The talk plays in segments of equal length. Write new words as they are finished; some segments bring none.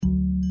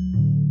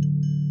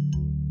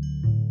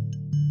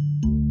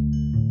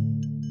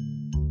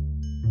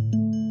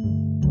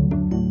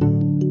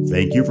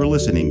Thank you for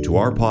listening to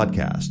our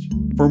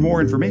podcast. For more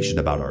information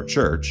about our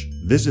church,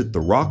 visit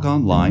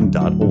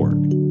therockonline.org.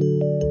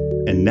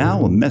 And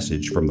now a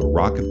message from the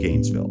Rock of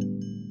Gainesville.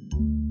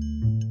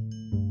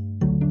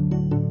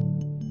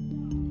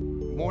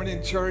 Good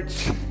morning,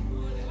 church.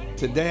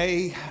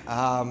 Today,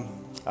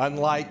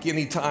 unlike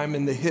any time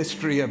in the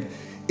history of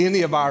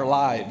any of our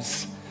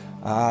lives,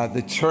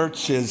 the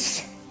church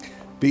is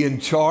being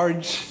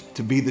charged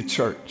to be the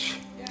church.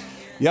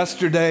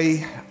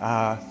 Yesterday,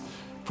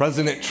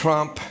 President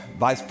Trump,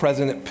 Vice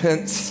President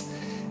Pence,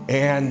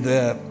 and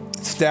the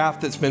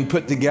staff that's been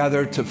put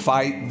together to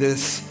fight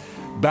this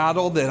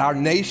battle that our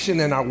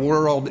nation and our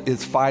world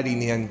is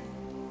fighting in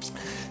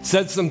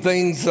said some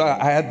things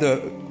I had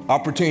the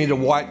opportunity to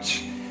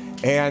watch,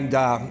 and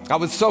I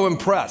was so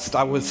impressed.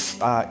 I was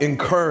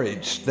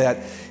encouraged that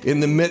in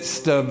the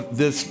midst of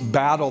this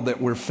battle that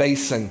we're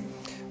facing,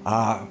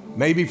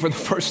 maybe for the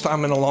first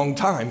time in a long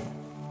time,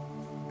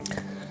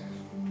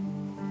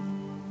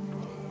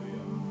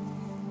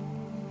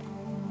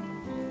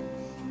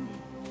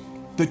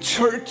 the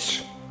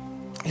church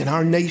in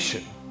our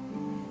nation,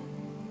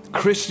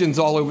 Christians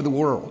all over the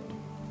world,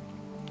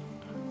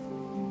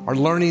 are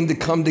learning to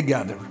come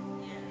together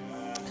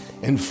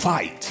and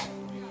fight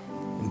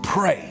and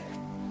pray,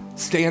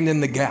 stand in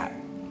the gap.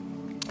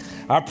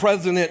 Our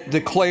president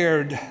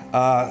declared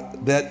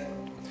that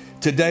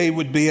today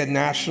would be a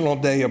national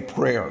day of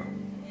prayer.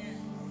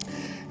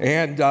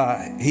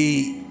 And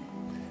he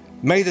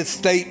made a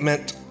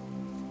statement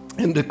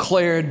and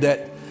declared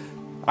that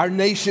our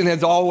nation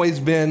has always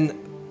been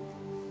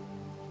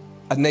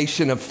a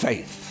nation of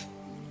faith.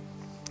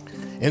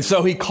 And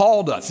so he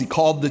called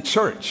the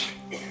church,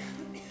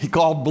 he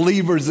called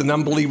believers and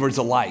unbelievers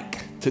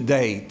alike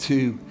today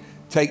to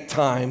take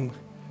time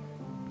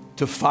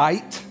to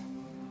fight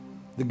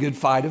the good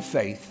fight of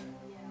faith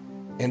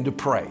and to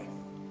pray.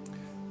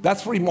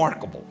 That's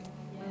remarkable.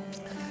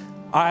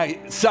 I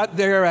sat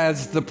there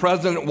as the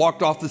president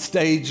walked off the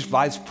stage.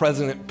 Vice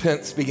President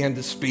Pence began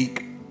to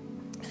speak,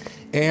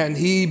 and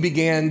he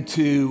began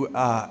to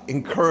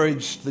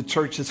encourage the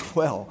church as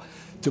well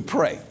to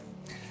pray.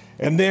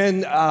 And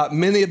then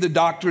many of the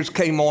doctors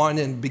came on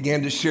and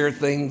began to share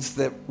things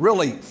that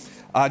really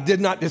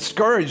did not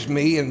discourage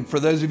me. And for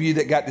those of you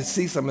that got to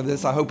see some of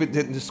this, I hope it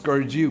didn't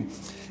discourage you.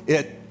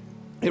 It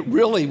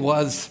really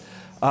was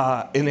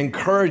an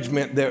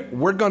encouragement that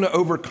we're going to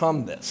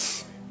overcome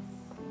this.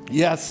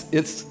 Yes,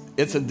 it's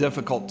a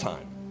difficult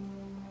time.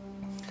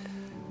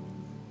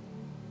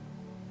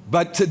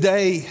 But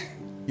today,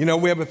 we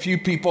have a few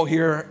people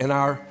here in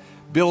our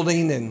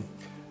building, and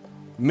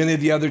many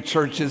of the other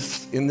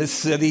churches in this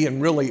city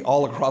and really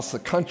all across the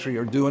country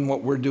are doing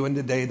what we're doing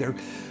today. They're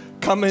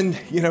coming,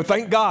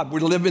 thank God we're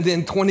living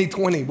in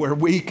 2020 where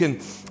we can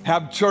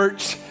have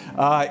church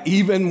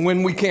even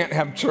when we can't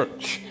have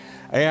church.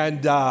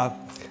 And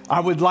I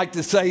would like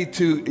to say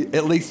to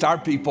at least our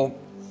people,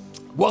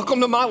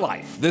 welcome to my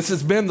life. This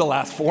has been the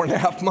last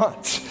 4.5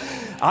 months.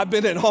 I've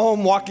been at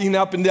home walking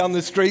up and down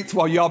the streets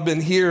while y'all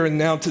been here, and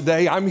now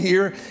today I'm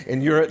here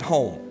and you're at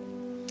home.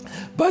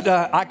 But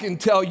I can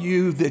tell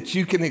you that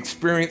you can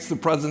experience the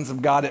presence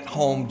of God at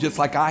home just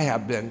like I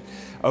have been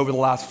over the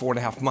last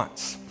 4.5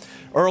 months.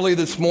 Early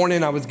this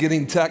morning, I was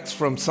getting texts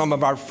from some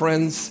of our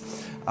friends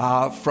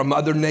from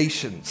other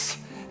nations.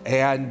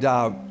 And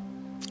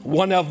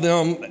one of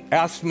them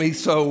asked me,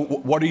 so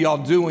what are y'all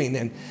doing?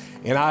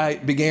 And I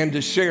began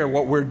to share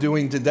what we're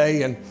doing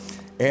today.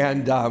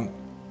 And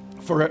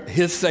for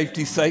his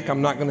safety's sake,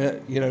 I'm not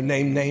going to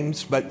name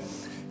names, but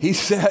he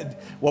said,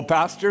 well,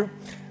 Pastor,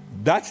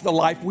 that's the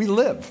life we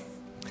live.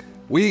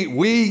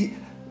 We're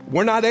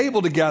not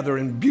able to gather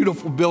in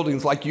beautiful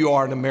buildings like you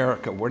are in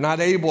America. We're not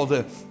able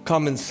to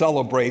come and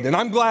celebrate. And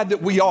I'm glad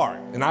that we are.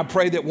 And I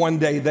pray that one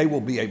day they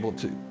will be able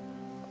to.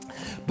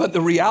 But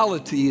the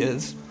reality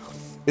is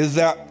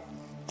that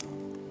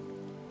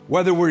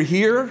whether we're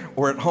here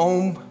or at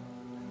home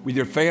with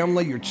your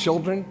family, your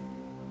children,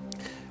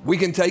 we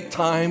can take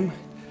time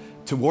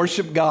to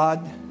worship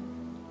God,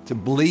 to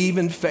believe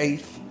in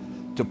faith,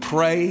 to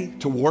pray,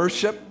 to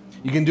worship.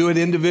 You can do it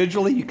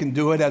individually. You can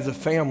do it as a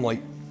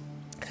family.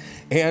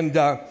 And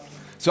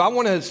so I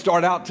want to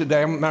start out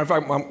today. Matter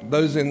of fact,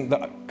 those in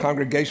the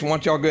congregation, why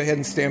don't y'all go ahead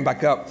and stand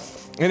back up.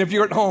 And if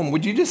you're at home,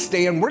 would you just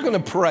stand? We're going to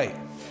pray.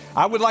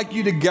 I would like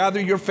you to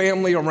gather your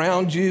family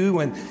around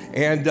you. And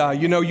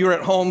you're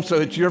at home,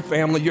 so it's your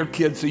family, your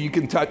kids, so you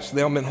can touch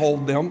them and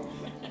hold them.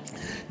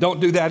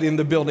 Don't do that in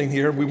the building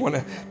here. We want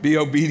to be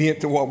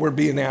obedient to what we're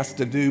being asked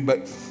to do.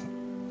 But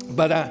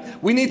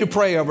we need to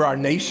pray over our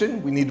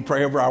nation. We need to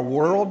pray over our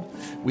world.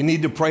 We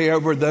need to pray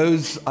over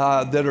those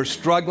that are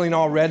struggling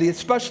already,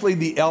 especially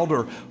the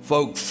elder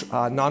folks,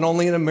 not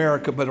only in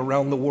America, but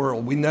around the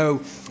world. We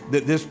know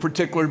that this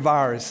particular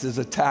virus is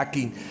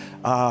attacking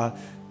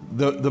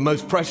the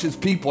most precious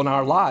people in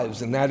our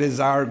lives, and that is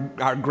our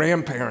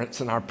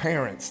grandparents and our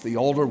parents, the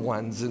older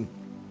ones.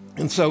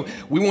 And so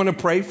we want to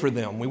pray for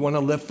them. We want to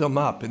lift them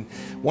up and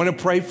want to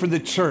pray for the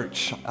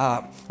church.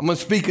 I'm going to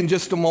speak in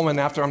just a moment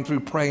after I'm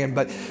through praying,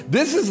 but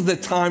this is the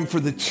time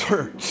for the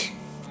church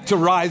to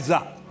rise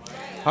up.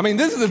 I mean,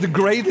 this is the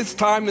greatest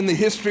time in the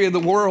history of the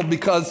world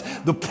because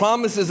the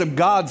promises of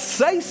God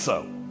say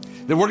so.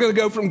 That we're going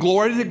to go from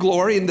glory to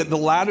glory and that the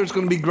latter is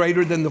going to be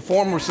greater than the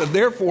former. So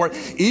therefore,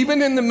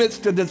 even in the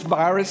midst of this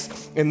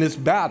virus and this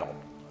battle,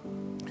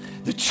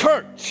 the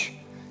church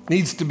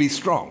needs to be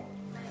strong.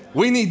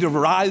 We need to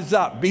rise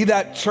up, be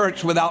that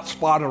church without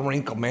spot or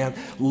wrinkle, man.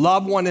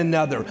 Love one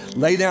another,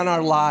 lay down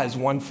our lives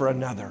one for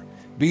another,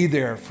 be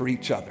there for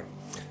each other.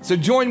 So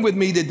join with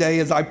me today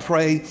as I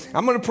pray.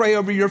 I'm going to pray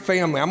over your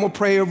family. I'm going to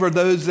pray over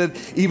those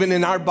that even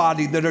in our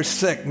body that are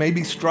sick,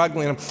 maybe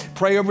struggling.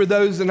 Pray over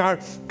those in our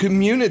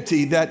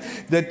community that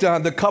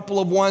the couple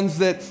of ones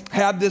that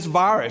have this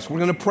virus. We're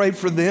going to pray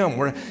for them.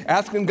 We're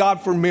asking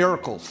God for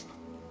miracles.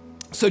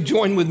 So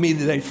join with me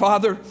today.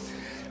 Father,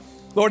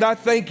 Lord, I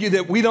thank you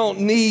that we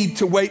don't need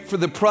to wait for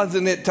the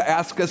president to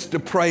ask us to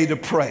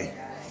pray.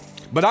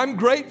 But I'm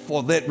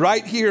grateful that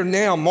right here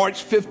now,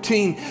 March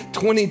 15,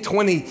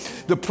 2020,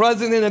 the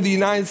President of the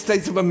United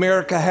States of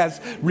America has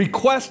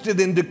requested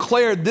and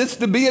declared this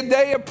to be a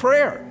day of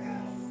prayer.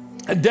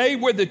 A day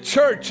where the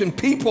church and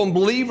people and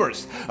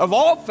believers of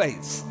all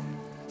faiths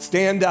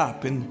stand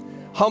up and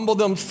humble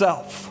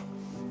themselves.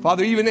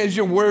 Father, even as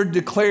your word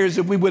declares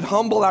that we would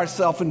humble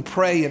ourselves and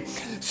pray and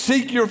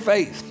seek your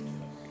face,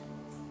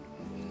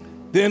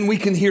 then we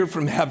can hear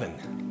from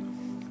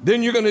heaven.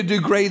 Then you're going to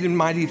do great and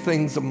mighty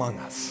things among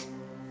us.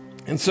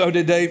 And so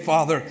today,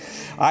 Father,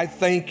 I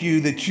thank you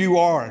that you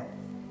are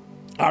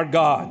our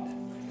God,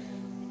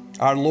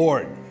 our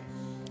Lord,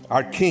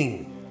 our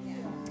King.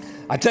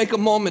 I take a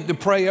moment to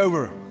pray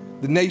over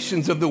the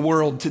nations of the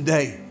world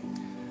today.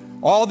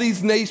 All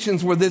these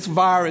nations where this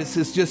virus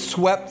has just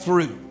swept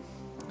through.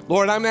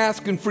 Lord, I'm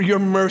asking for your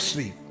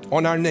mercy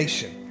on our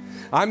nation.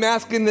 I'm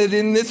asking that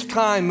in this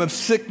time of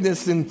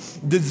sickness and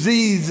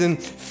disease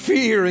and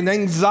fear and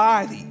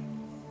anxiety,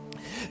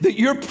 that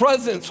your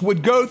presence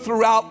would go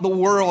throughout the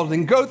world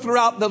and go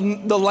throughout the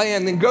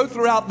land and go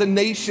throughout the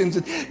nations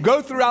and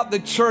go throughout the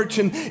church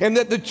and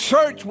that the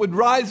church would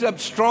rise up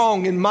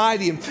strong and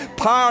mighty and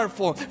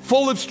powerful,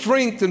 full of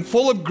strength and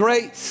full of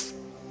grace.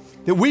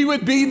 That we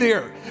would be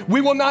there. We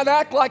will not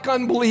act like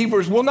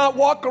unbelievers. We'll not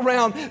walk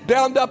around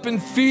bound up in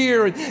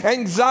fear and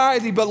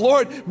anxiety, but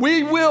Lord,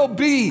 we will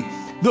be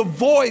the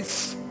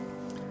voice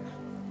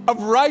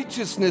of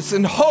righteousness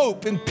and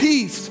hope and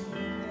peace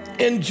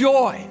and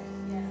joy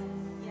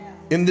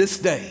in this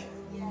day.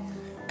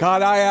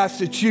 God, I ask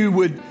that you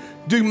would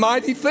do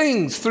mighty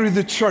things through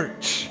the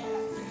church,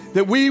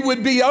 that we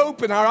would be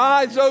open, our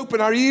eyes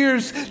open, our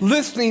ears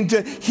listening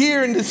to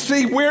hear and to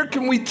see where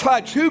can we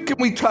touch, who can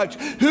we touch,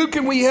 who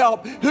can we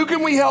help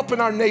in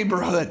our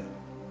neighborhood.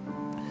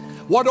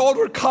 What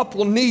older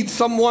couple needs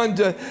someone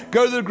to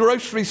go to the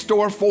grocery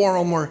store for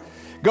them or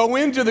go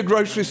into the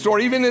grocery store?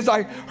 Even as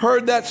I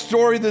heard that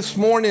story this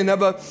morning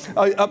of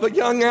a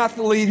young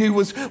athlete who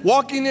was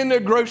walking into a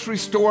grocery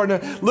store and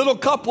a little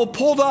couple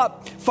pulled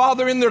up,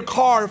 father in their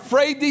car,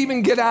 afraid to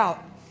even get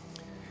out,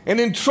 and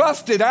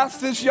entrusted,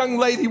 asked this young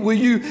lady, will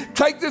you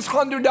take this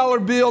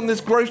 $100 bill on this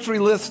grocery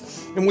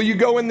list and will you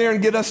go in there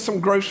and get us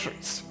some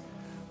groceries?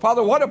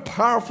 Father, what a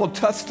powerful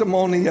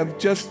testimony of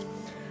just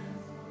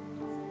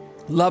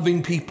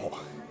loving people.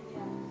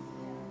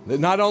 That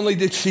not only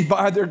did she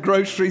buy their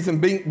groceries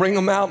and bring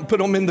them out and put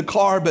them in the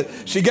car, but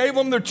she gave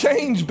them their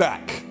change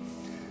back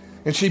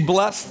and she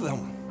blessed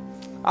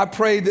them. I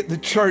pray that the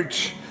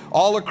church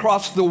all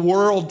across the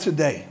world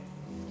today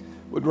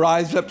would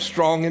rise up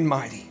strong and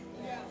mighty,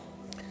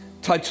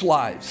 touch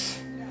lives,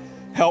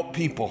 help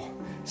people,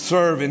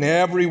 serve in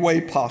every way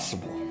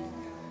possible.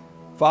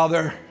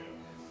 Father,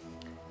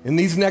 in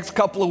these next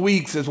couple of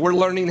weeks, as we're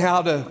learning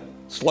how to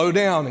slow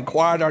down and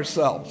quiet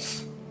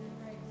ourselves,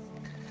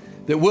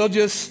 that we'll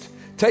just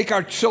take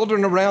our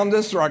children around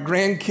us or our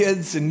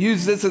grandkids and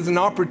use this as an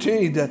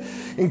opportunity to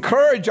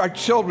encourage our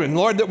children,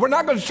 Lord, that we're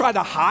not going to try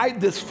to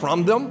hide this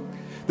from them.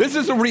 This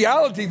is a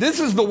reality. This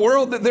is the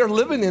world that they're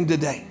living in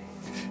today.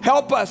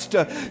 Help us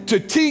to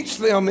teach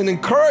them and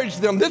encourage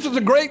them. This is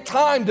a great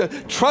time to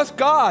trust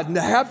God and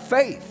to have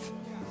faith.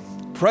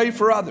 Pray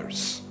for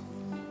others.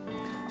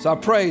 So I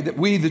pray that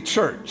we, the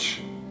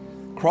church,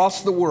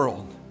 across the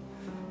world,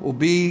 will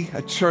be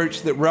a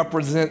church that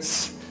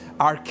represents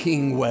our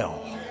King well.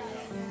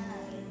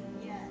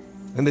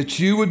 And that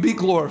you would be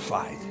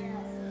glorified.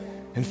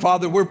 And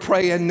Father, we're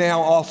praying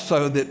now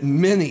also that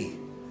many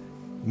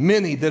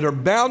that are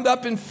bound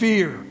up in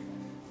fear,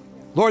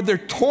 Lord, they're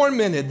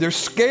tormented, they're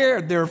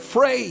scared, they're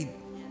afraid.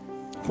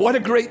 What a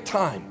great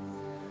time,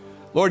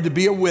 Lord, to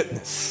be a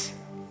witness.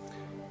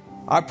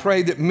 I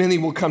pray that many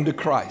will come to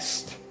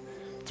Christ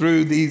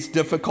through these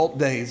difficult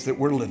days that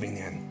we're living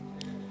in.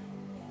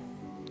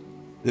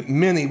 That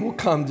many will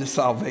come to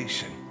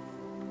salvation.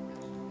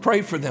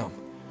 Pray for them.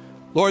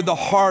 Lord, the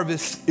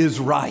harvest is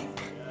ripe.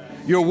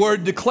 Your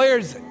word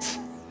declares it.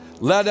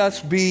 Let us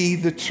be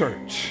the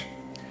church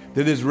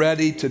that is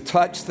ready to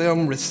touch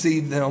them,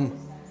 receive them,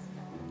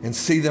 and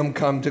see them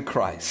come to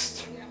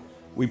Christ.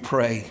 We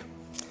pray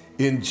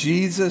in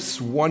Jesus'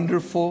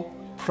 wonderful,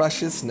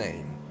 precious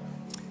name.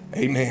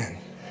 Amen.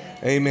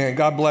 Amen.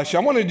 God bless you.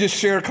 I want to just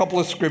share a couple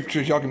of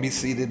scriptures. Y'all can be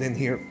seated in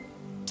here.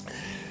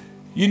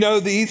 You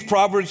know these,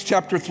 Proverbs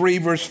chapter 3,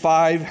 verse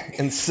 5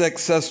 and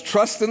 6 says,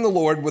 trust in the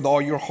Lord with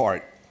all your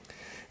heart.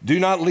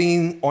 Do not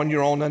lean on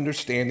your own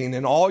understanding.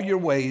 In all your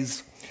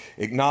ways,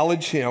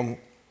 acknowledge him,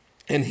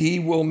 and he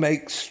will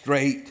make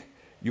straight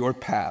your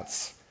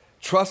paths.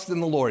 Trust in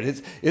the Lord.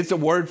 It's a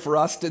word for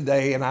us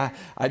today, and I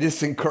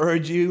just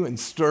encourage you and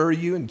stir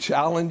you and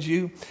challenge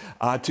you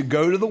to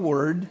go to the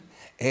word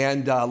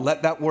and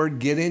let that word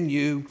get in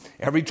you.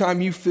 Every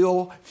time you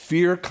feel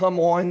fear come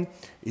on,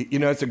 you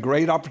know, it's a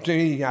great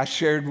opportunity. I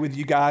shared with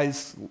you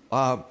guys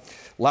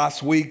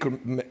last week, or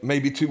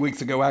maybe 2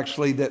 weeks ago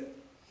actually,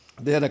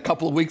 that a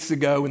couple of weeks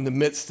ago in the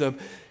midst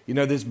of, you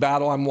know, this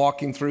battle I'm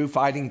walking through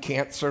fighting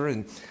cancer,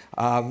 and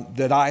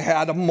that I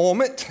had a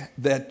moment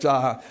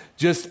that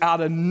just out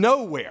of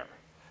nowhere,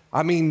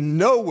 I mean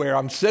nowhere,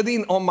 I'm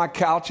sitting on my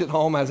couch at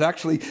home. I was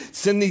actually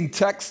sending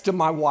texts to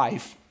my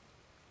wife,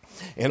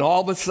 and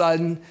all of a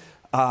sudden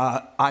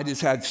I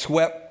just had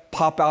sweat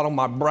pop out on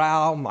my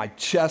brow, my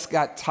chest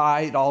got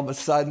tight. All of a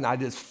sudden I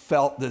just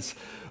felt this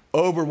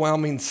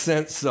overwhelming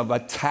sense of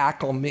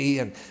attack on me,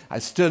 and I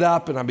stood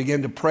up and I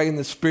began to pray in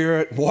the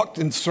Spirit, walked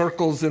in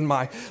circles in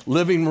my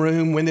living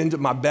room, went into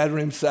my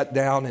bedroom, sat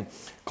down, and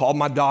called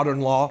my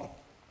daughter-in-law,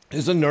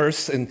 who's a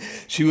nurse, and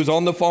she was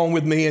on the phone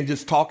with me and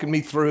just talking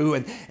me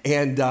through,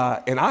 and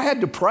I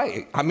had to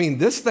pray. I mean,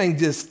 this thing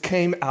just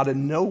came out of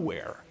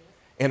nowhere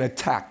and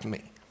attacked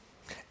me.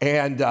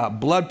 And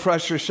blood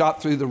pressure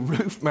shot through the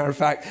roof. Matter of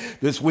fact,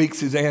 this week,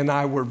 Suzanne and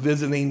I were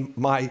visiting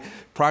my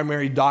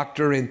primary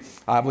doctor, and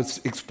I was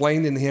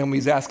explaining to him,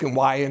 he's asking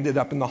why I ended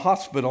up in the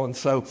hospital. And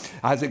so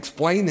I was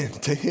explaining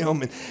to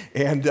him,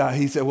 and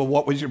he said, well,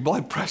 what was your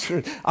blood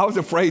pressure? I was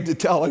afraid to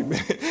tell him.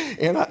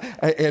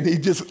 And he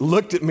just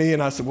looked at me,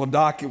 and I said, well,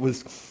 Doc, it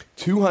was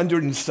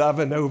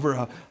 207 over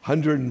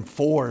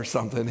 104 or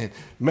something. And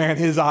man,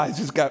 his eyes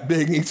just got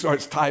big, and he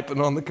starts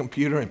typing on the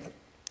computer.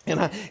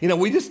 And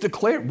we just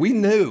declared, we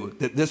knew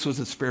that this was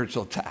a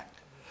spiritual attack.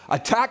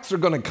 Attacks are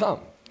going to come.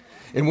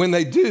 And when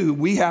they do,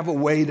 we have a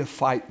way to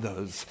fight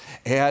those.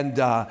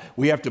 And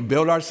we have to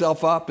build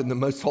ourselves up in the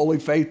most holy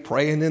faith,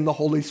 praying in the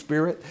Holy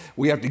Spirit.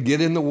 We have to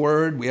get in the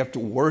Word. We have to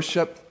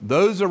worship.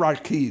 Those are our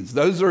keys.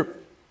 Those are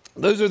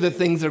the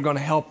things that are going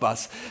to help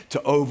us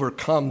to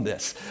overcome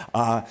this.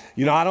 I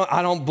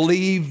don't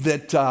believe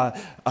that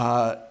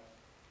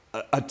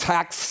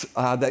attacks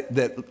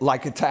that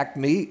like attacked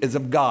me is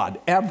of God,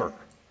 ever.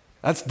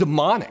 That's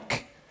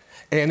demonic.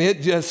 And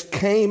it just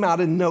came out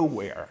of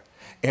nowhere.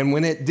 And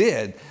when it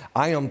did,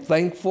 I am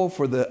thankful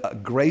for the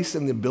grace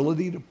and the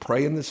ability to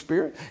pray in the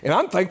Spirit. And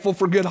I'm thankful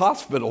for good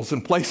hospitals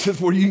and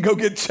places where you can go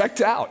get checked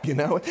out, you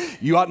know.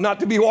 You ought not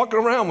to be walking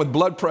around with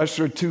blood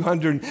pressure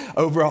 200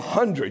 over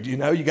 100, you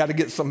know. You got to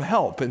get some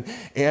help.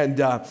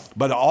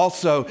 But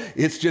also,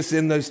 it's just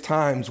in those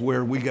times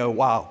where we go,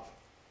 wow,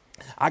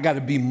 I got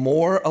to be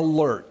more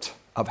alert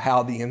of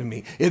how the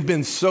enemy. It's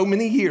been so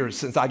many years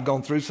since I'd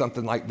gone through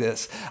something like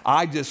this.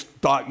 I just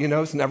thought, you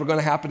know, it's never going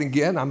to happen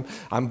again.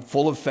 I'm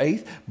full of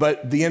faith,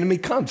 but the enemy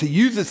comes. He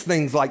uses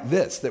things like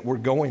this that we're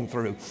going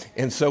through.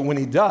 And so when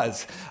he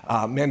does,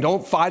 man,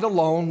 don't fight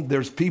alone.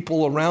 There's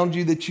people around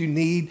you that you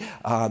need.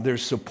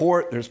 There's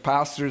support. There's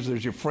pastors.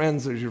 There's your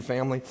friends. There's your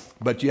family.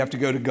 But you have to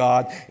go to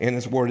God and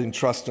his word and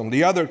trust him.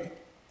 The other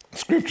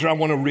scripture I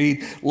want to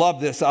read,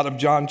 love this, out of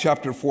John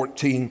chapter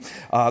 14.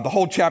 The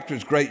whole chapter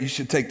is great. You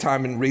should take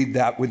time and read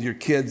that with your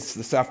kids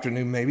this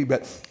afternoon maybe.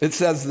 But it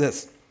says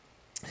this,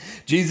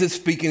 Jesus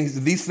speaking,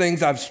 these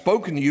things I've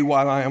spoken to you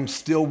while I am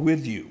still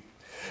with you.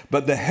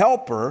 But the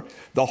Helper,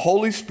 the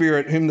Holy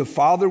Spirit, whom the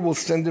Father will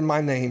send in my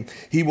name,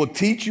 he will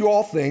teach you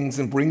all things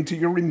and bring to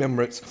your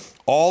remembrance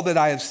all that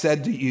I have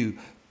said to you.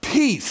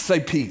 Peace, say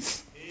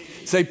peace.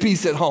 Say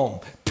peace at home.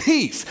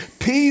 Peace.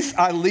 Peace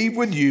I leave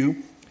with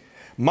you.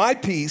 My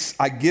peace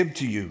I give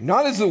to you.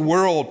 Not as the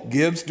world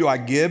gives do I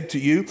give to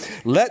you.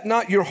 Let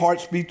not your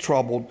hearts be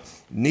troubled,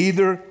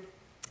 neither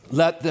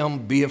let them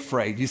be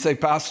afraid. You say,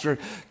 Pastor,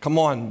 come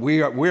on,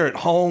 we're at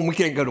home. We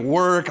can't go to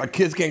work. Our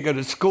kids can't go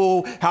to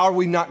school. How are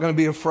we not going to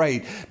be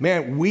afraid?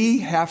 Man, we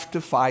have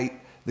to fight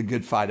the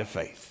good fight of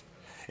faith.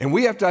 And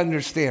we have to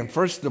understand,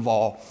 first of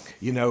all,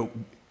 you know,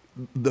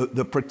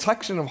 the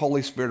protection of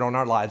Holy Spirit on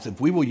our lives, if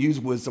we will use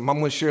wisdom. I'm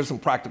going to share some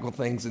practical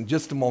things in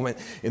just a moment,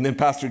 and then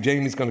Pastor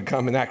Jamie's going to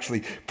come and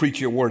actually preach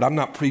your word. I'm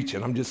not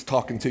preaching. I'm just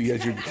talking to you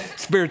as your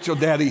spiritual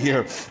daddy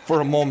here for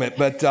a moment.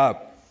 But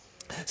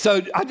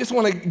so I just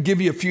want to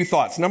give you a few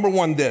thoughts. Number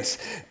one, this,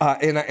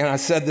 and I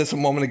said this a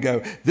moment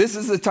ago, this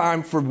is the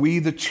time for we,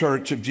 the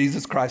church of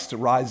Jesus Christ, to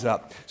rise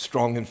up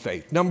strong in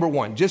faith. Number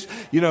one, just,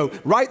 you know,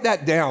 write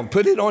that down.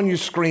 Put it on your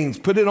screens.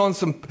 Put it on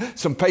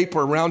some paper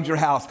around your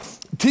house.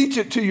 Teach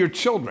it to your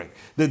children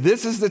that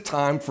this is the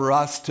time for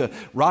us to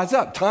rise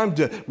up, time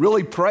to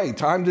really pray,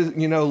 time to,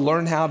 you know,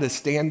 learn how to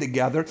stand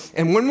together.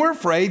 And when we're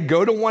afraid,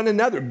 go to one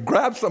another,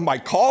 grab somebody,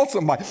 call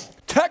somebody,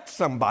 text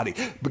somebody,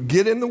 but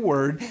get in the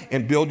Word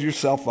and build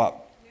yourself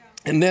up.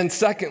 And then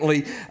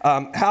secondly,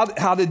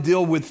 how to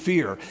deal with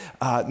fear.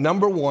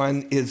 Number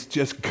one is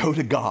just go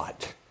to God.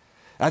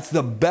 That's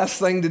the best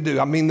thing to do.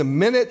 I mean, the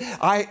minute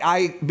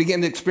I began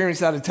to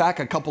experience that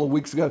attack a couple of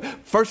weeks ago,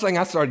 first thing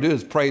I started doing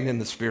is praying in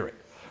the Spirit.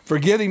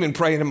 Forget even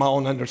praying in my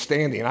own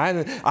understanding. I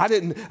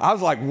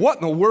was like, what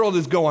in the world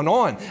is going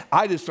on?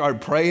 I just started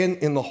praying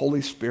in the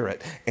Holy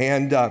Spirit.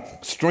 And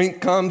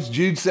strength comes.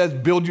 Jude says,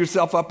 build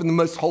yourself up in the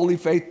most holy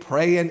faith,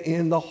 praying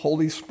in the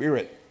Holy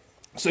Spirit.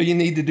 So you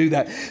need to do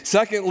that.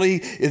 Secondly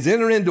is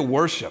enter into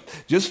worship.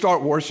 Just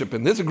start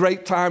worshiping. This is a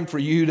great time for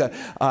you to,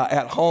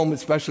 at home,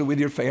 especially with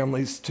your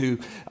families, to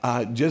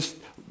just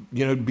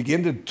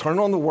begin to turn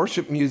on the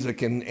worship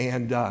music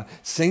and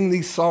sing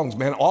these songs.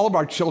 Man, all of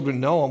our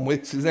children know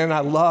them. Suzanne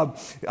and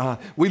I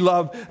we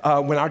love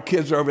when our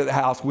kids are over at the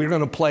house, we're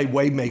going to play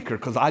Waymaker,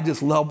 because I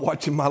just love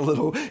watching my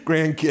little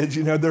grandkids,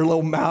 their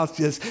little mouths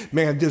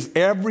just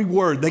every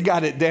word, they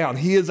got it down.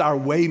 He is our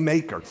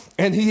Waymaker,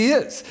 and he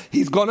is.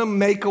 He's going to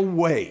make a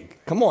way,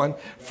 come on,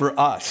 for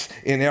us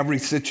in every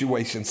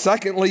situation.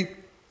 Secondly,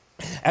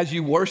 as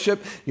you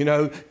worship,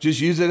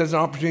 just use it as an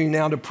opportunity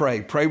now to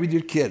pray. Pray with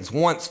your kids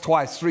once,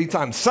 twice, 3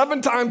 times,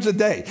 7 times a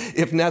day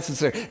if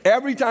necessary.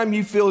 Every time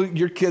you feel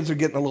your kids are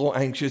getting a little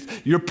anxious,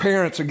 your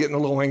parents are getting a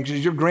little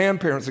anxious, your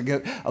grandparents are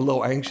getting a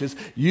little anxious,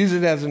 use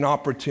it as an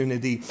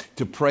opportunity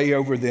to pray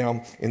over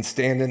them and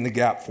stand in the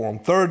gap for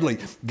them. Thirdly,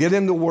 get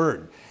in the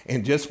Word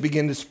and just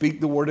begin to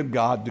speak the Word of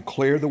God,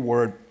 declare the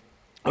Word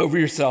over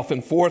yourself.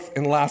 And fourth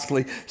and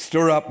lastly,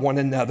 stir up one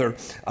another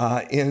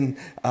in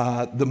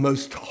the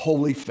most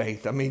holy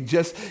faith. I mean,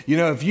 just,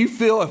 if you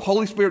feel if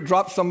Holy Spirit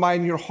drops somebody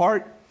in your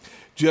heart,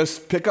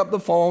 just pick up the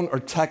phone or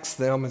text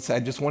them and say, I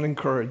just want to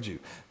encourage you.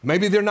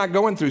 Maybe they're not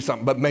going through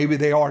something, but maybe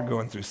they are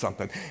going through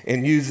something,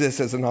 and use this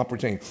as an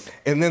opportunity.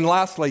 And then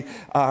lastly,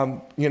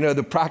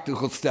 the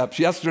practical steps.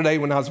 Yesterday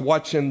when I was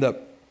watching the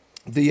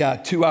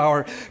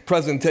 2-hour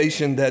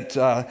presentation that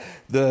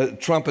the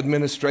Trump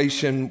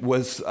administration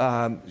was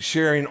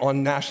sharing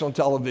on national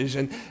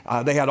television.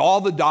 They had all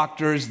the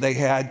doctors, they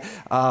had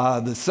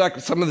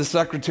some of the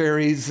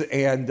secretaries,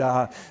 and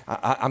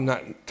I'm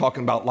not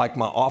talking about like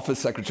my office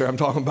secretary, I'm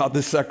talking about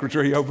the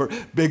secretary over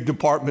big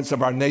departments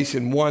of our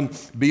nation, one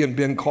being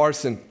Ben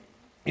Carson.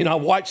 I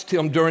watched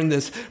him during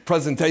this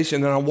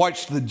presentation, and I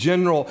watched the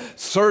general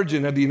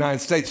surgeon of the United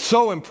States.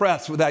 So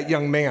impressed with that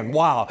young man.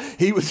 Wow.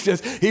 He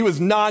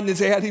was nodding his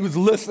head. He was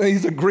listening.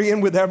 He's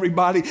agreeing with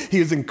everybody. He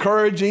was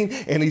encouraging,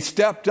 and he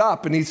stepped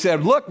up and he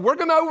said, look, we're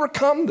going to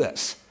overcome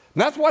this.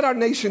 And that's what our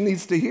nation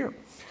needs to hear.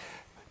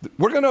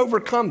 We're going to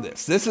overcome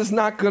this. This is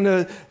not going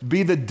to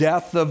be the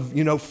death of,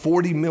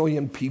 40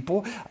 million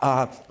people.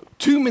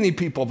 Too many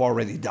people have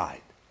already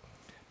died.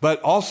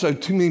 But also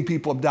too many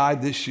people have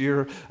died this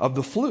year of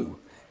the flu.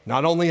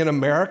 Not only in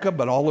America,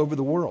 but all over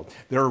the world.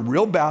 There are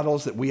real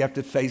battles that we have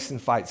to face and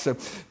fight. So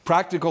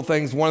practical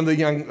things, one of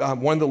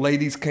the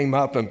ladies came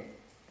up, and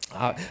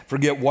I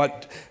forget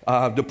what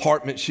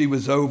department she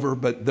was over,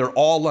 but they're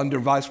all under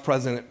Vice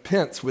President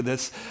Pence with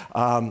this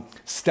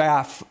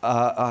staff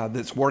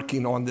that's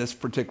working on this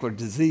particular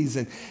disease.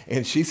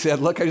 And she said,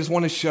 look, I just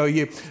want to show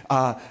you,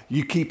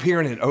 you keep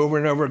hearing it over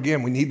and over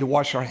again, we need to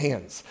wash our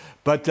hands.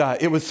 But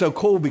it was so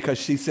cool because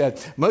she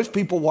said, most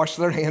people wash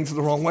their hands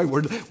the wrong way.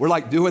 We're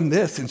like doing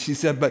this. And she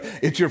said, but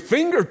it's your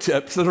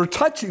fingertips that are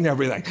touching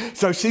everything.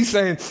 So she's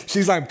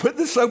like, put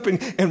the soap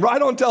in, and right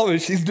on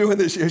television, she's doing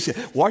this. She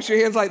said, wash your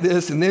hands like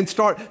this, and then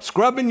start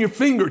scrubbing your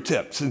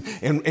fingertips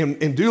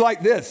and do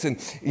like this. And,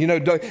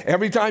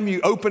 every time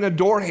you open a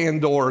door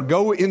handle or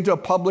go into a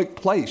public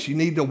place, you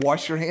need to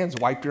wash your hands,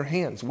 wipe your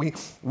hands.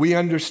 We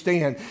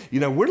understand,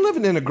 we're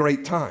living in a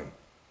great time.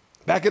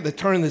 Back at the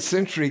turn of the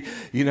century,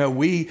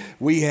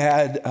 we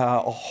had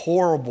a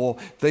horrible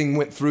thing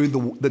went through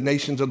the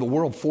nations of the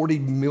world. 40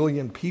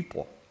 million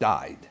people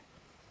died.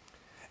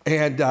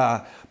 And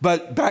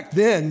but back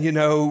then,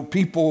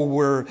 people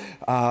were,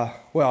 I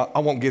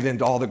won't get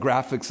into all the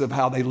graphics of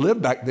how they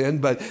lived back then,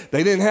 but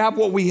they didn't have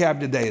what we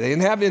have today. They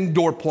didn't have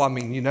indoor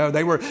plumbing,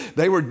 They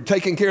were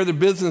taking care of their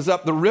business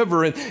up the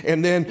river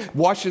and then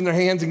washing their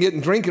hands and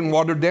getting drinking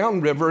water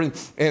downriver,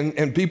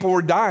 and people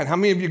were dying. How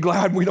many of you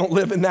glad we don't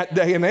live in that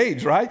day and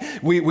age, right?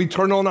 We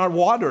turn on our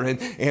water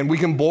and we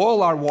can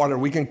boil our water.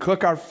 We can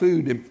cook our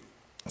food.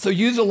 So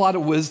use a lot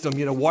of wisdom,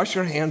 wash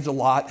your hands a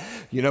lot.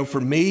 For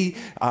me,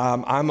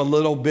 I'm a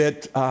little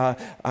bit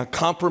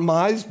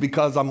compromised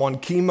because I'm on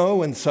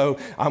chemo. And so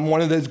I'm one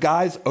of those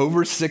guys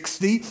over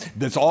 60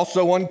 that's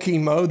also on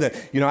chemo that,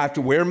 I have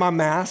to wear my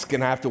mask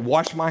and I have to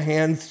wash my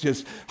hands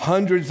just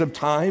hundreds of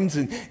times.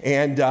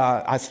 And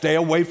I stay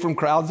away from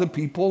crowds of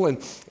people.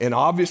 And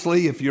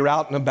obviously, if you're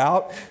out and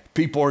about,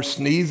 people are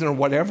sneezing or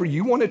whatever,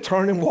 you want to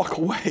turn and walk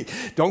away.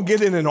 Don't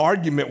get in an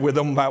argument with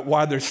them about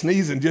why they're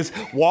sneezing. Just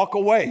walk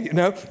away,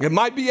 It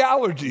might be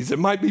allergies. It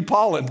might be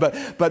pollen.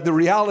 But the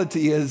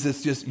reality is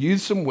just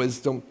use some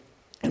wisdom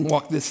and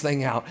walk this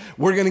thing out.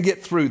 We're going to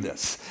get through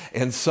this.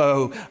 And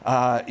so,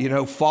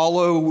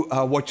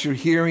 follow what you're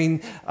hearing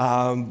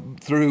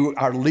through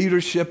our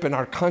leadership in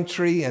our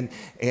country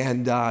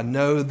and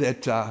know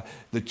that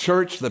the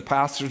church, the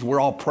pastors, we're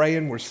all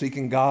praying. We're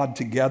seeking God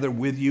together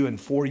with you and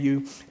for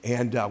you.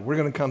 And we're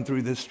going to come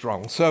through this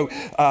strong. So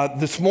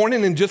this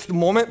morning, in just a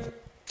moment,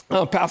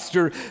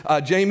 Pastor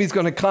Jamie's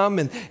going to come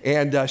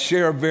and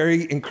share a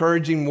very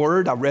encouraging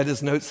word. I read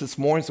his notes this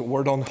morning. It's a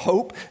word on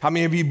hope. How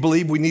many of you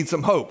believe we need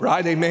some hope,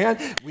 right? Amen?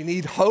 We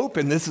need hope,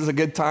 and this is a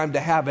good time to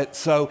have it.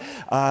 So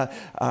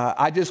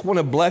I just want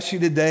to bless you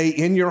today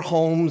in your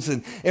homes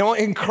and I'll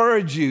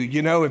encourage you.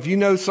 You know, if you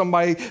know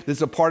somebody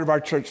that's a part of our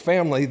church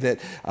family that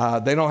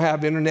they don't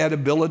have internet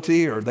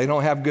ability or they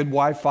don't have good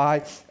Wi-Fi,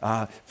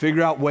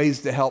 figure out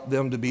ways to help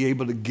them to be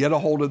able to get a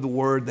hold of the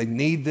word. They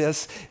need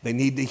this. They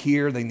need to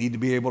hear. They need to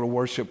be able to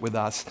worship with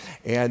us.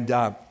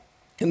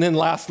 And then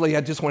lastly,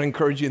 I just want to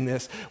encourage you in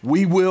this.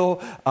 We will,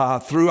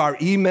 through our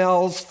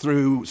emails,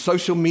 through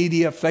social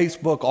media,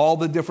 Facebook, all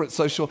the different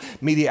social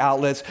media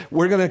outlets,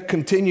 we're going to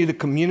continue to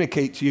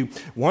communicate to you.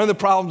 One of the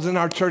problems in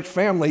our church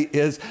family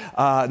is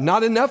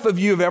not enough of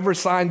you have ever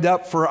signed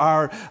up for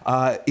our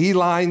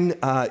E-line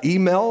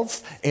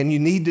emails, and you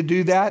need to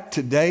do that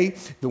today.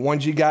 The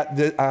ones you got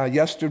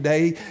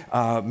yesterday,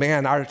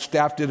 man, our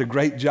staff did a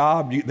great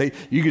job. You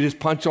could just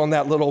punch on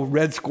that little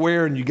red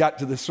square, and you got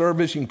to the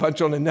service. You can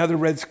punch on another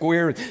red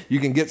square. You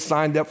can get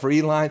signed up for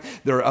E-line.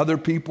 There are other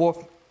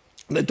people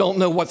that don't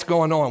know what's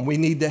going on. We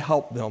need to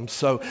help them.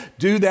 So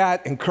do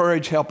that,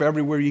 encourage, help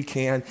everywhere you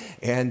can,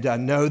 and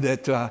know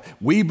that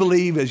we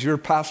believe as your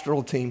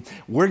pastoral team,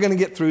 we're going to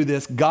get through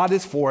this. God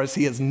is for us.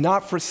 He has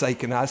not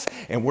forsaken us,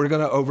 and we're going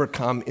to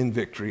overcome in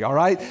victory. All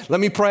right? Let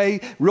me pray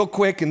real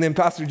quick, and then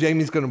Pastor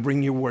Jamie's going to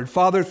bring you a word.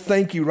 Father,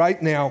 thank you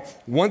right now,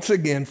 once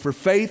again, for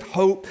faith,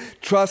 hope,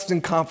 trust,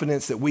 and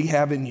confidence that we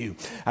have in you.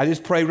 I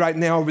just pray right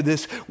now over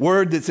this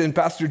word that's in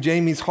Pastor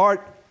Jamie's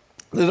heart,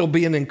 that it'll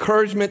be an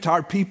encouragement to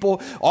our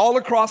people all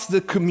across the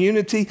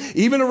community,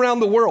 even around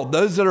the world.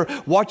 Those that are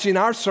watching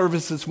our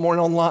service this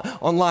morning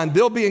online,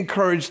 they'll be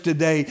encouraged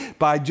today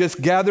by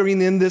just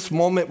gathering in this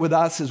moment with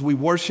us as we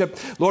worship.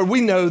 Lord, we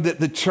know that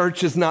the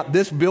church is not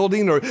this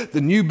building or the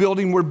new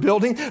building we're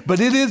building, but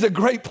it is a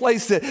great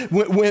place that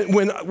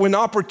when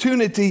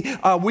opportunity,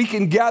 we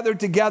can gather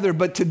together.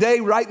 But today,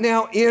 right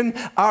now in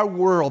our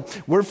world,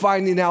 we're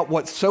finding out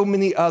what so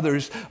many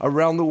others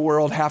around the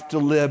world have to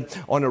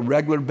live on a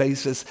regular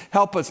basis.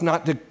 Help us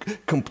not to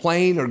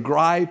complain or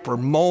gripe or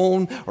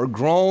moan or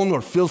groan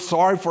or feel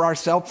sorry for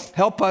ourselves.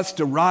 Help us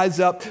to rise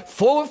up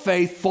full of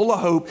faith, full of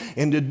hope,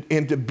 and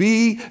to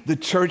be the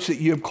church that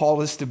you have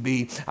called us to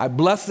be. I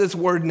bless this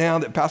word now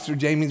that Pastor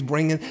Jamie's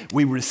bringing.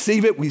 We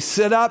receive it. We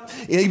sit up,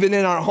 even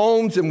in our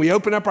homes, and we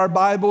open up our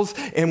Bibles,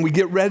 and we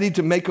get ready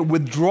to make a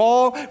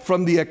withdrawal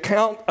from the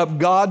account of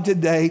God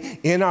today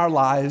in our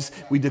lives.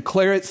 We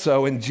declare it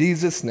so in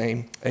Jesus'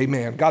 name.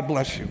 Amen. God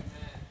bless you.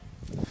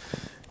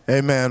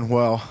 Amen.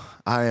 Well,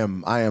 I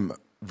am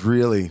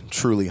really,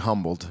 truly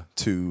humbled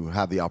to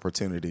have the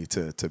opportunity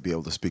to be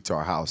able to speak to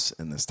our house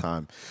in this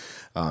time.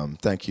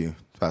 Thank you,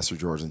 Pastor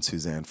George and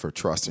Suzanne, for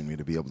trusting me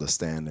to be able to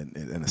stand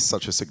in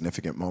such a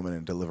significant moment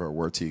and deliver a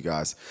word to you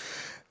guys.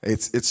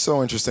 It's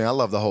so interesting. I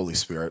love the Holy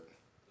Spirit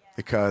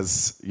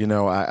because, you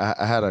know,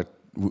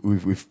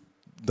 we've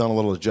done a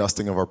little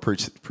adjusting of our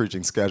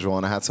preaching schedule,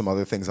 and I had some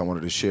other things I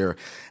wanted to share.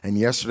 And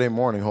yesterday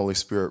morning, Holy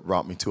Spirit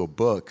brought me to a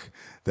book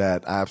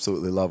that I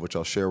absolutely love, which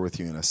I'll share with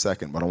you in a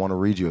second. But I want to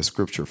read you a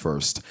scripture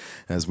first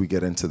as we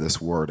get into this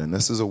word. And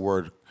this is a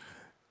word,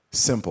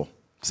 simple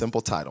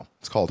title.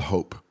 It's called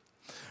hope.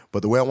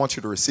 But the way I want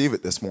you to receive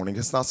it this morning,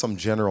 it's not some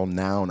general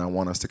noun I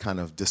want us to kind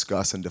of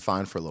discuss and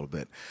define for a little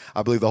bit.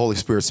 I believe the Holy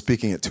Spirit's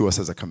speaking it to us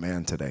as a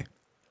command today.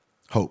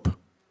 Hope.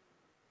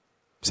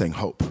 Saying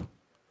hope.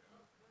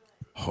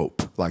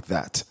 Hope, like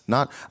that.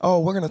 Not,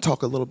 we're going to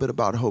talk a little bit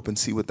about hope and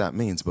see what that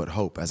means, but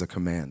hope as a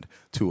command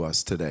to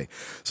us today.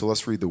 So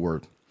let's read the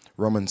word.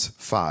 Romans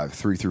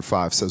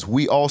 5:3-5 says,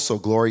 "We also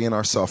glory in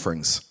our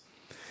sufferings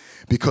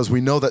because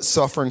we know that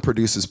suffering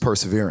produces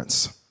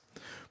perseverance.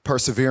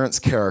 Perseverance,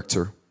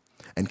 character,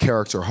 and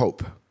character,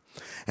 hope.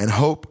 And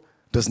hope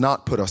does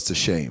not put us to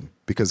shame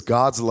because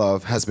God's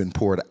love has been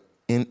poured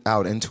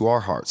out into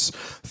our hearts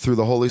through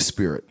the Holy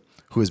Spirit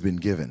who has been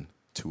given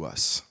to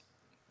us."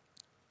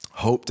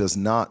 Hope does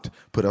not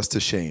put us to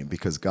shame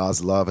because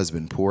God's love has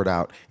been poured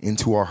out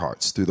into our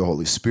hearts through the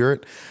Holy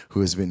Spirit who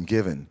has been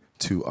given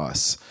to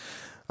us.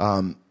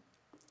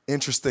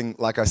 Interesting,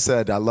 like I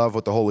said, I love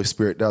what the Holy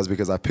Spirit does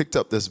because I picked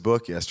up this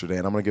book yesterday,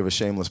 and I'm going to give a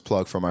shameless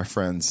plug for my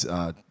friends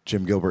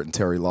Jim Gilbert and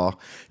Terry Law.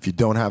 If you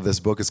don't have this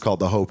book, it's called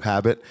The Hope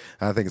Habit,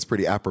 and I think it's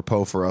pretty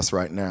apropos for us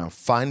right now.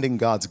 Finding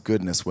God's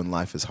goodness when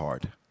life is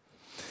hard.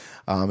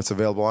 It's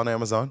available on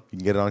Amazon. You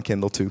can get it on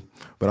Kindle too.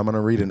 But I'm going to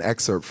read an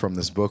excerpt from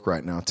this book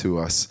right now to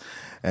us.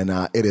 And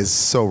it is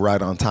so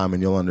right on time,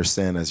 and you'll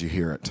understand as you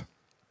hear it.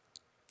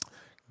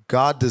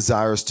 God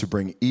desires to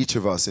bring each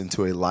of us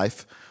into a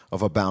life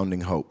of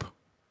abounding hope.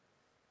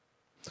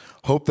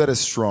 Hope that is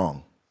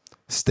strong,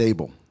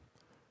 stable,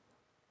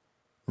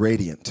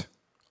 radiant,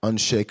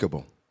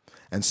 unshakable,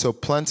 and so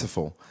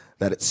plentiful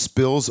that it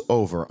spills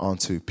over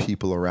onto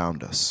people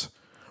around us.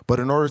 But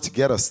in order to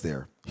get us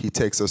there, he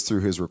takes us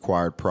through his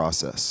required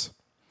process.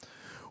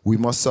 We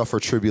must suffer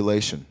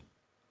tribulation.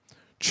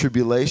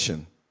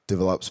 Tribulation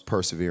develops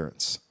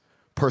perseverance.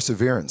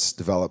 Perseverance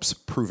develops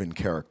proven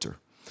character.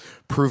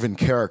 Proven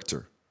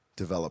character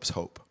develops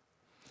hope.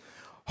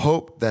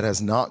 Hope that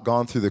has not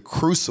gone through the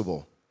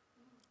crucible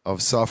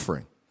of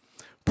suffering,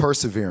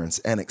 perseverance,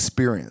 and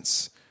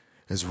experience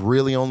is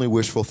really only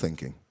wishful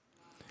thinking.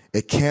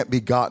 It can't be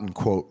gotten,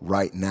 quote,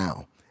 right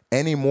now,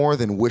 any more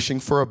than wishing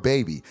for a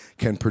baby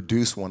can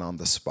produce one on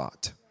the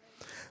spot.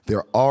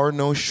 There are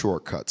no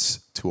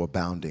shortcuts to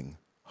abounding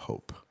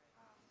hope.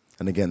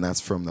 And again,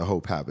 that's from The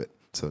Hope Habit.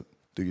 So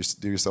do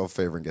yourself a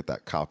favor and get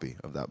that copy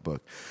of that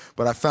book.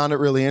 But I found it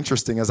really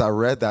interesting as I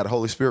read that.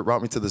 Holy Spirit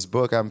brought me to this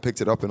book. I haven't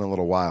picked it up in a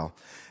little while.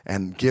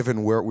 And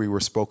given where we were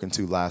spoken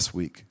to last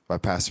week by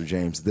Pastor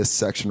James, this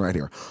section right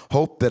here,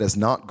 hope that has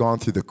not gone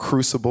through the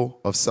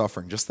crucible of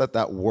suffering, just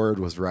that word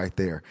was right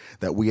there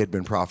that we had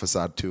been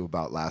prophesied to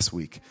about last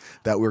week,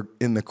 that we're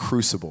in the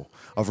crucible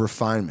of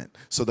refinement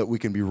so that we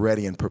can be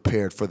ready and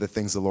prepared for the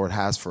things the Lord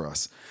has for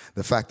us.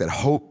 The fact that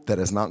hope that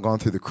has not gone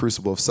through the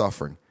crucible of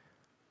suffering,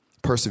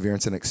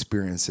 perseverance, and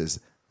experience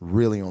is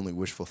really only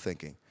wishful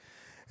thinking.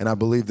 And I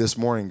believe this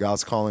morning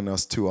God's calling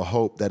us to a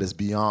hope that is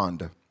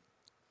beyond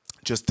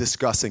just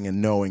discussing and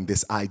knowing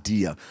this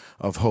idea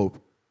of hope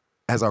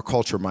as our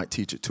culture might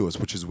teach it to us,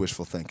 which is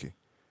wishful thinking.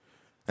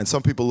 And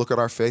some people look at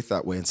our faith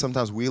that way, and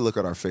sometimes we look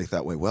at our faith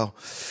that way. Well,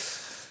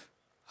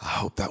 I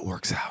hope that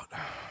works out.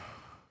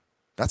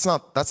 That's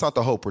not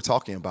the hope we're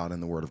talking about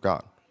in the Word of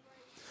God.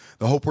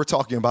 The hope we're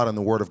talking about in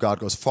the Word of God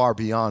goes far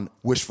beyond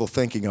wishful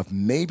thinking of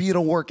maybe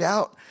it'll work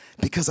out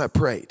because I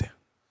prayed.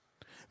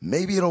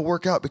 Maybe it'll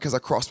work out because I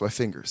crossed my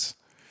fingers.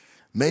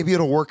 Maybe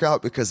it'll work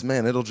out because,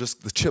 man,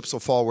 the chips will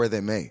fall where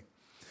they may.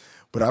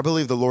 But I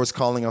believe the Lord's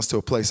calling us to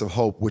a place of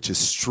hope which is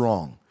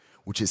strong,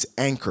 which is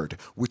anchored,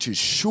 which is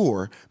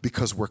sure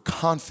because we're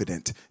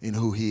confident in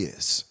who He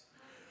is.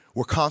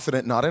 We're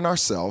confident not in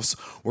ourselves.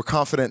 We're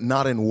confident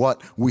not in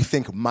what we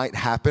think might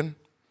happen,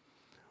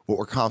 but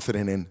we're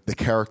confident in the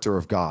character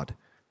of God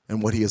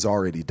and what He has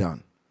already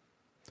done.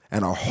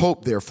 And our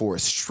hope, therefore,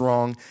 is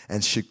strong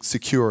and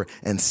secure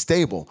and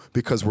stable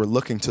because we're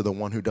looking to the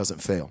one who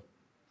doesn't fail.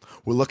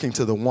 We're looking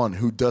to the one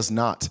who does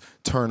not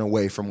turn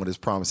away from what His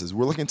promises.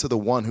 We're looking to the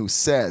one who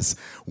says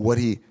what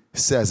He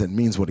says and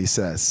means what He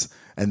says.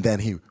 And then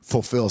He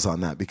fulfills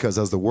on that because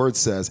as the word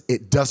says,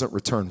 it doesn't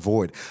return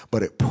void,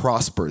 but it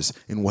prospers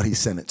in what He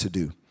sent it to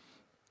do.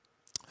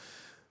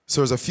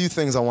 So there's a few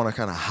things I want to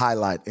kind of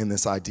highlight in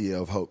this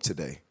idea of hope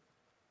today.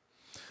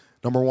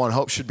 Number one,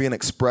 hope should be an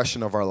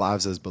expression of our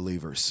lives as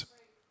believers.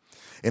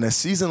 In a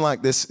season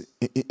like this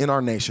in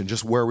our nation,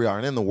 just where we are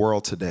and in the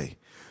world today,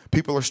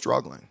 people are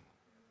struggling.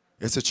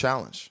 It's a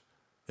challenge.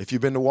 If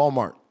you've been to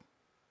Walmart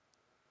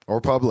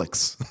or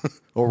Publix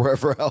or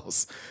wherever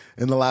else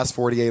in the last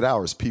 48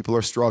 hours, people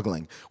are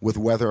struggling with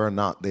whether or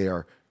not they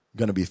are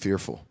going to be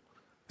fearful.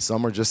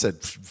 Some are just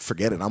said,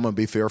 forget it, I'm going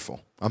to be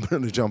fearful. I'm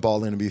going to jump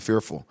all in and be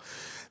fearful.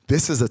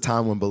 This is a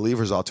time when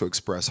believers ought to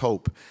express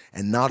hope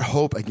and not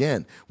hope,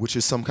 again, which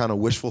is some kind of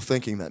wishful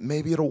thinking that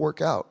maybe it'll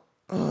work out.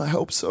 I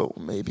hope so,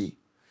 maybe.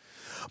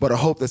 But a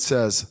hope that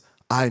says,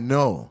 I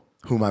know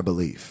whom I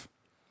believe.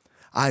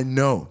 I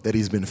know that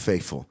He's been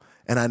faithful,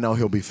 and I know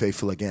He'll be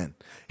faithful again.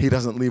 He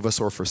doesn't leave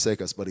us or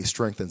forsake us, but He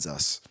strengthens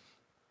us.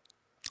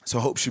 So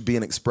hope should be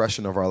an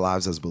expression of our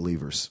lives as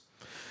believers.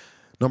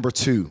 Number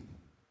two,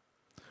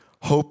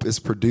 hope is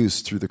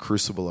produced through the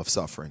crucible of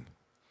suffering.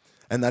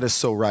 And that is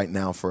so right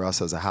now for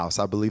us as a house.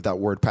 I believe that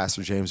word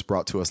Pastor James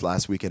brought to us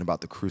last weekend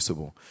about the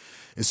crucible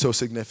is so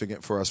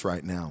significant for us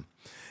right now.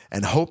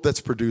 And hope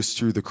that's produced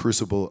through the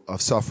crucible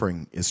of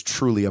suffering is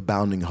truly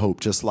abounding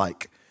hope, just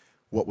like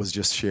what was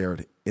just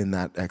shared in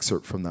that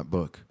excerpt from that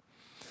book.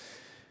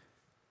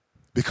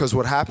 Because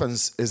what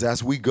happens is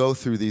as we go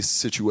through these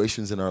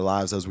situations in our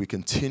lives, as we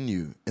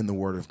continue in the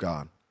Word of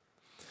God,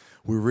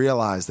 we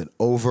realize that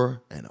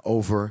over and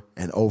over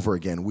and over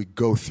again, we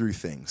go through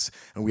things.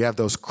 And we have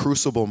those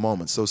crucible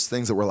moments, those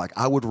things that we're like,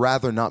 I would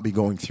rather not be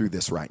going through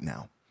this right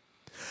now.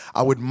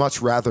 I would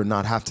much rather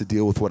not have to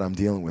deal with what I'm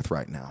dealing with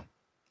right now.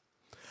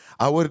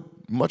 I would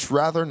much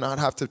rather not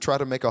have to try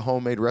to make a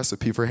homemade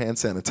recipe for hand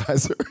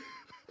sanitizer.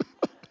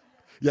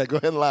 Yeah, go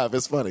ahead and laugh.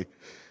 It's funny.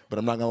 But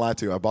I'm not going to lie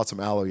to you. I bought some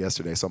aloe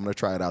yesterday, so I'm going to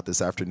try it out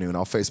this afternoon.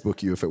 I'll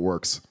Facebook you if it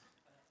works.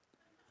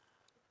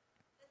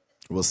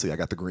 We'll see. I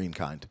got the green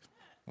kind.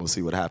 We'll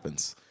see what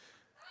happens.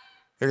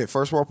 Okay,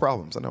 first world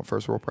problems. I know,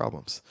 first world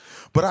problems.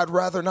 But I'd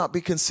rather not be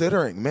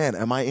considering, man,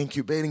 am I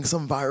incubating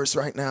some virus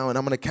right now and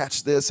I'm going to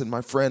catch this and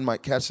my friend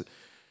might catch it.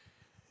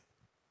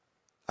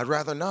 I'd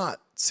rather not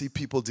see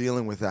people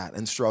dealing with that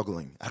and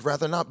struggling. I'd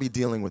rather not be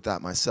dealing with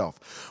that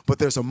myself. But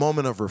there's a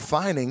moment of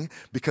refining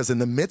because in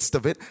the midst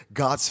of it,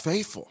 God's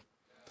faithful.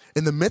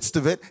 In the midst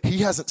of it, He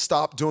hasn't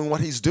stopped doing what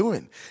He's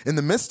doing. In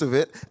the midst of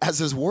it, as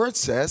His word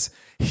says,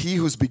 He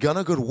who's begun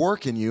a good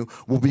work in you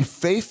will be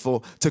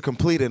faithful to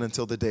complete it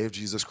until the day of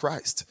Jesus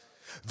Christ.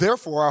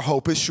 Therefore, our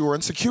hope is sure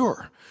and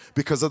secure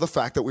because of the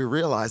fact that we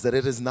realize that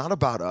it is not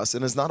about us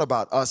and it's not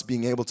about us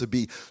being able to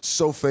be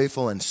so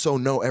faithful and so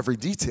know every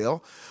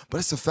detail, but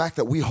it's the fact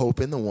that we hope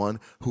in the one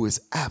who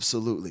is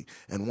absolutely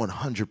and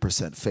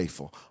 100%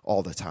 faithful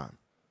all the time.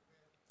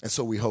 And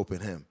so we hope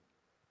in Him.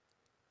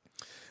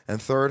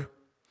 And third,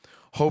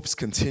 hope's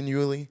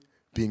continually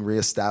being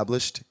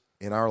reestablished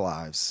in our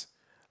lives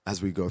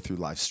as we go through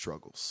life's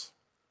struggles.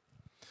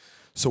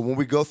 So when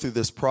we go through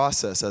this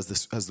process,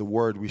 as the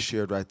word we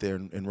shared right there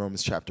in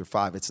Romans chapter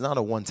 5, it's not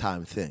a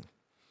one-time thing.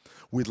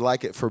 We'd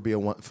like it for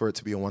it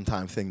to be a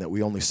one-time thing, that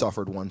we only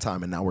suffered one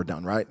time and now we're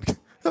done, right?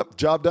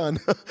 Job done.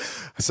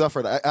 I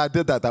suffered. I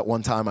did that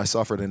one time. I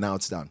suffered and now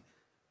it's done.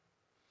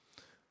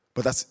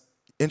 But that's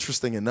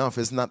interesting enough.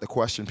 Isn't that the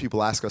question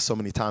people ask us so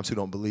many times who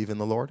don't believe in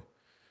the Lord?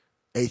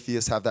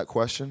 Atheists have that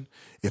question.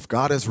 If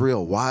God is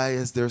real, why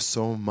is there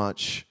so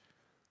much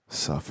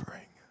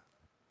suffering?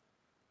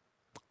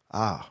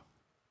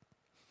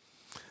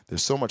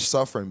 There's so much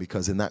suffering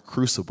because in that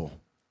crucible,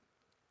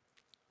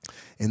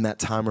 in that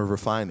time of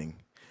refining,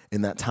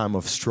 in that time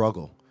of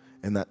struggle,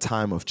 in that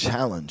time of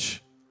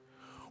challenge,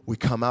 we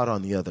come out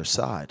on the other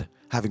side,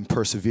 having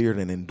persevered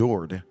and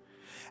endured,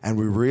 and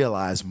we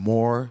realize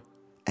more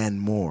and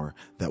more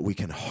that we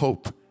can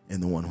hope in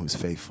the one who's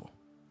faithful.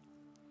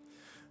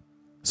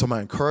 So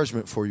my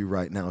encouragement for you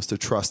right now is to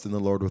trust in the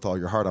Lord with all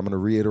your heart. I'm going to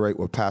reiterate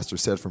what Pastor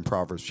said from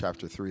Proverbs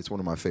chapter 3. It's one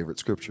of my favorite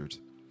scriptures.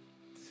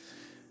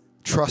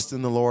 Trust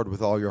in the Lord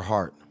with all your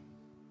heart.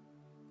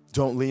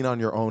 Don't lean on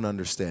your own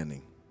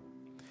understanding.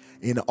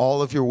 In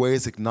all of your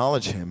ways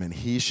acknowledge him, and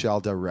he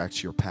shall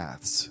direct your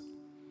paths.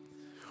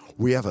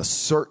 We have a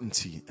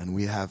certainty and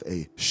we have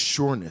a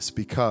sureness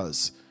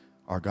because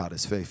our God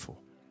is faithful.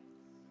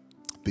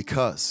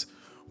 Because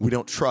we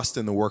don't trust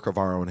in the work of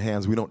our own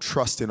hands. We don't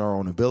trust in our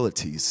own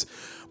abilities,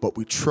 but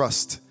we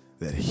trust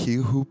that he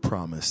who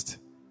promised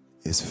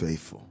is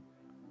faithful.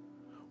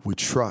 We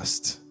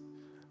trust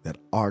that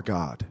our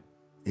God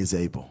is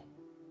able.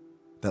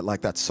 That,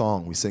 like that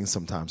song we sing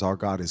sometimes, our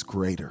God is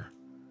greater.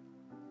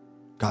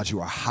 God, you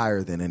are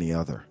higher than any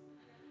other.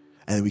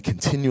 And we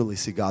continually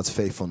see God's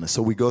faithfulness.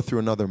 So we go through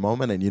another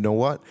moment, and you know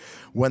what?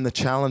 When the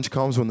challenge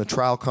comes, when the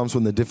trial comes,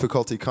 when the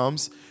difficulty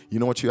comes, you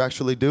know what you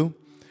actually do?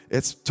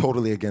 It's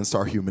totally against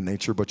our human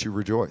nature, but you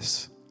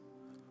rejoice.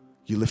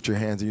 You lift your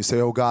hands and you say,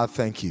 oh God,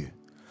 thank you.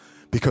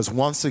 Because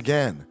once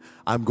again,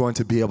 I'm going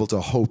to be able to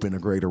hope in a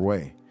greater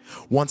way.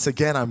 Once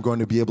again, I'm going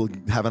to be able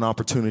to have an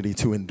opportunity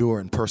to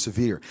endure and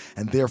persevere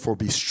and therefore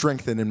be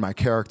strengthened in my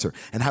character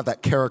and have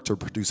that character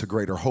produce a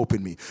greater hope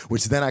in me,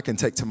 which then I can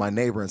take to my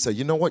neighbor and say,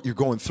 you know what, you're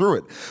going through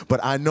it, but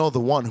I know the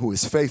one who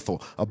is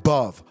faithful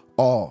above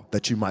all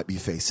that you might be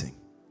facing.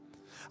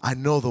 I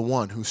know the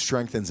one who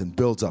strengthens and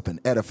builds up and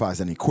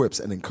edifies and equips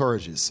and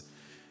encourages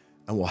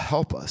and will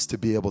help us to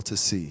be able to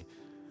see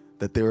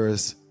that there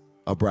is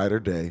a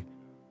brighter day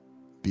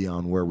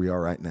beyond where we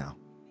are right now.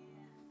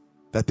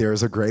 That there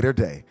is a greater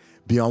day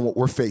beyond what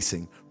we're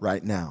facing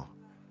right now.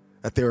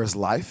 That there is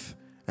life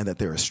and that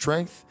there is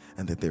strength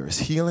and that there is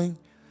healing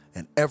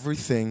and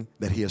everything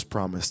that he has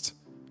promised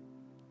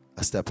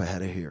a step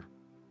ahead of here.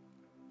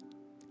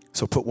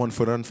 So put one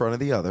foot in front of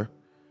the other.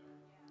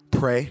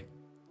 Pray,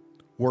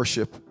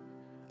 worship,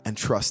 and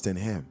trust in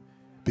him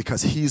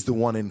because he's the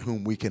one in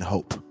whom we can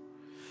hope.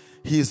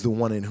 He is the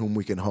one in whom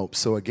we can hope.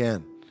 So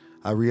again,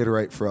 I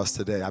reiterate for us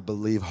today, I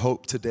believe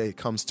hope today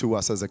comes to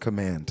us as a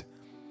command.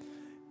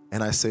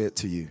 And I say it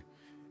to you.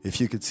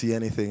 If you could see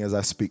anything as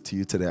I speak to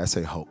you today, I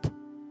say hope.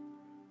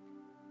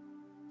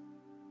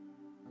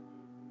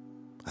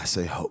 I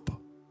say hope.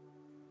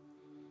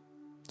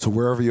 So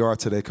wherever you are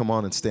today, come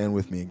on and stand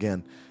with me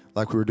again.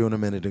 Like we were doing a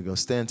minute ago,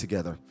 stand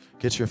together.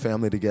 Get your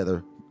family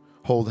together.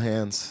 Hold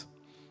hands.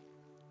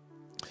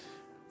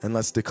 And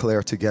let's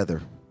declare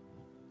together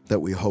that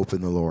we hope in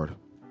the Lord.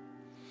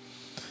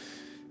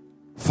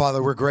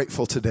 Father, we're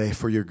grateful today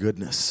for your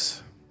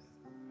goodness.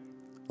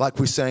 Like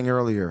we sang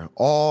earlier,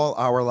 all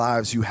our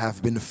lives you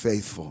have been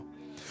faithful.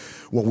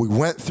 When we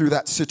went through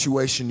that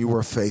situation, you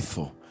were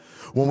faithful.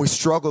 When we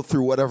struggled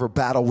through whatever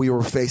battle we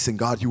were facing,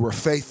 God, you were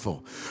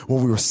faithful.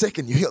 When we were sick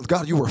and you healed,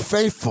 God, you were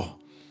faithful.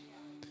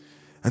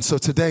 And so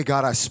today,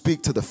 God, I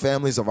speak to the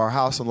families of our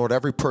house, and Lord,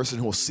 every person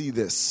who will see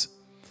this,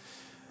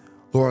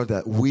 Lord,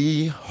 that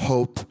we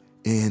hope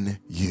in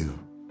you.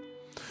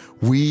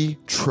 We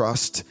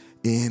trust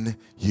in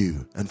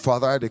you. And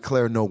Father, I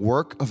declare no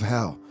work of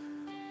hell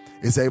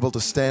is able to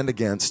stand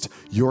against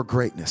your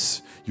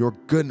greatness, your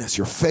goodness,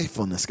 your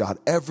faithfulness, God,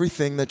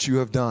 everything that you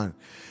have done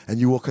and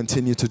you will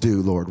continue to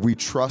do, Lord. We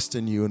trust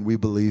in you and we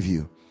believe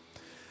you.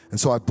 And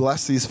so I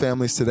bless these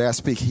families today. I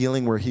speak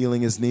healing where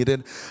healing is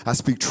needed. I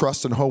speak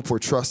trust and hope where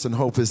trust and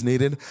hope is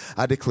needed.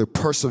 I declare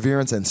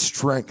perseverance and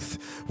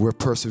strength where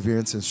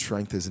perseverance and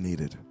strength is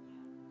needed.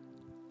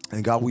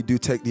 And God, we do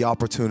take the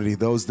opportunity,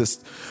 those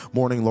this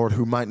morning, Lord,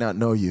 who might not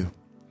know you,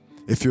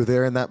 if you're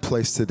there in that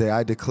place today,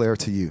 I declare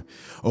to you,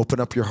 open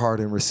up your heart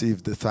and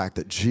receive the fact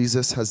that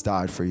Jesus has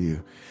died for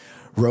you,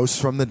 rose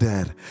from the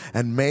dead,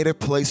 and made a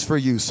place for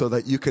you so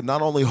that you could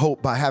not only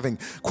hope by having,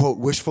 quote,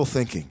 wishful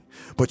thinking,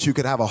 but you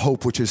could have a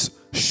hope which is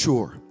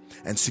sure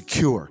and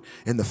secure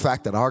in the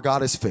fact that our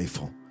God is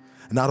faithful.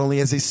 And not only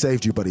has he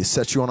saved you, but he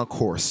set you on a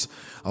course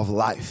of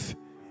life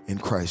in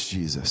Christ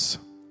Jesus.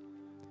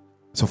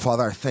 So,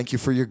 Father, I thank you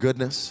for your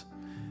goodness,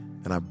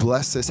 and I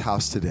bless this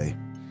house today.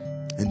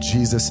 In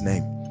Jesus'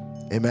 name.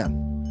 Amen.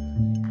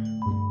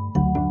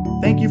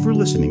 Thank you for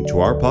listening to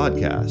our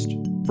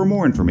podcast. For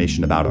more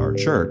information about our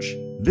church,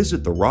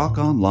 visit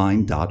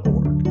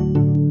therockonline.org.